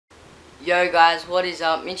Yo guys, what is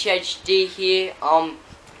up? Minchi HD here.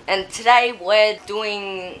 And today we're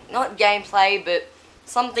doing not gameplay, but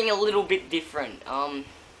something a little bit different. I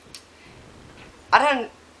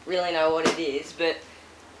don't really know what it is, but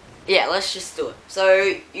yeah, let's just do it.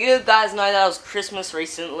 So you guys know that it was Christmas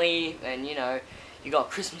recently, and you know, you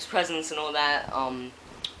got Christmas presents and all that.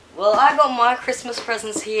 Well, I got my Christmas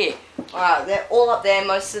presents here. Alright, they're all up there,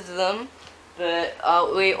 most of them. But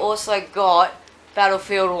we also got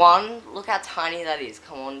Battlefield 1. Look how tiny that is.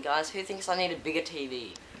 Come on, guys. Who thinks I need a bigger TV?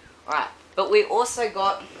 Alright, but we also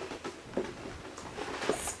got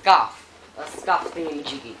Scuf. A Scuf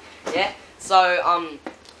thingamajiggy. Yeah? So,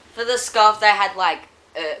 for the Scuf, they had like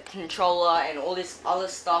a controller and all this other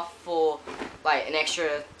stuff for like an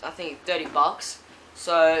extra, I think, 30 bucks.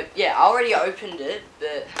 So, yeah, I already opened it,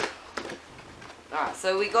 but... Alright,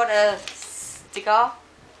 so we got a sticker.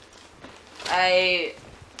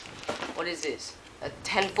 What is this? A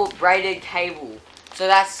 10-foot braided cable. So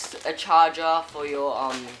that's a charger for your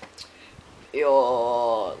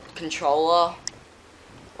controller.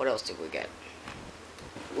 What else did we get?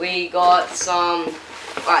 We got some...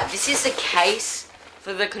 Alright, this is the case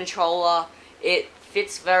for the controller. It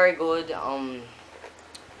fits very good.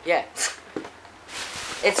 Yeah.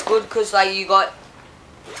 It's good because like you got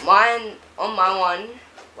mine on my one.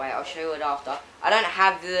 Wait, I'll show you it after. I don't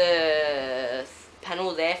have the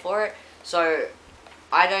panel there for it, so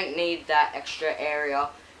I don't need that extra area.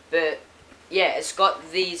 But yeah, it's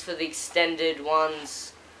got these for the extended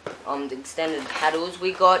ones, the extended paddles.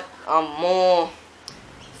 We got more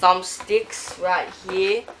thumbsticks right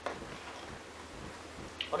here.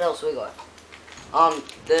 What else we got?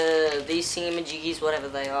 These thingamajiggies, whatever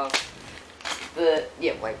they are. But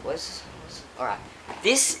yeah, wait, what's this? Alright,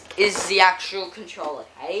 this is the actual controller,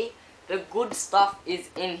 hey? The good stuff is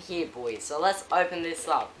in here, boys. So let's open this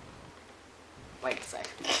up. Wait a sec.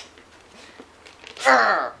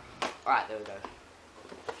 Alright, there we go.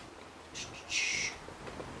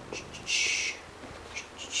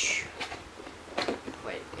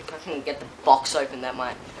 Wait, if I can get the box open, that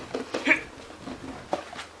might...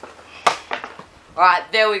 Alright,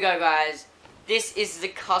 there we go, guys. This is the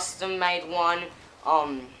custom-made one.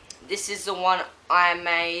 This is the one I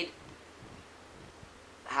made.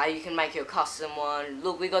 How you can make your custom one.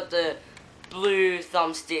 Look, we got the blue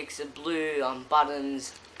thumbsticks, the blue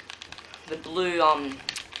buttons, the blue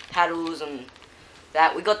paddles and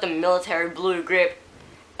that. We got the military blue grip,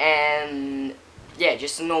 and yeah,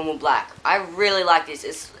 just a normal black. I really like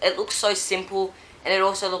this. It looks so simple, and it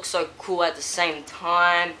also looks so cool at the same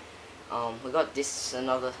time. We got this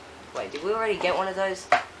another. Wait, did we already get one of those?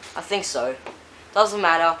 I think so. Doesn't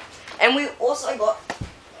matter. And we also got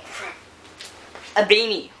a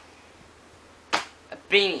beanie. A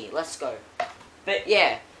beanie. Let's go. But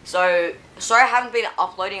yeah, so sorry I haven't been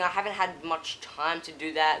uploading. I haven't had much time to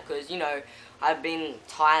do that because, you know, I've been in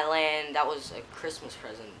Thailand. That was a Christmas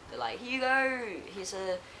present. They're like, here you go. Here's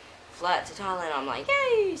a flight to Thailand. I'm like,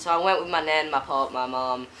 yay. So I went with my nan, my pop, my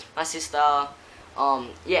mom, my sister.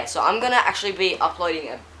 Yeah, so I'm gonna actually be uploading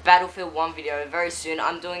a Battlefield 1 video very soon.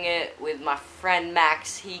 I'm doing it with my friend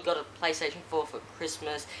Max. He got a PlayStation 4 for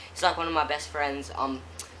Christmas. He's like one of my best friends.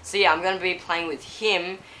 So yeah, I'm gonna be playing with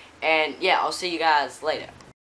him, and yeah, I'll see you guys later.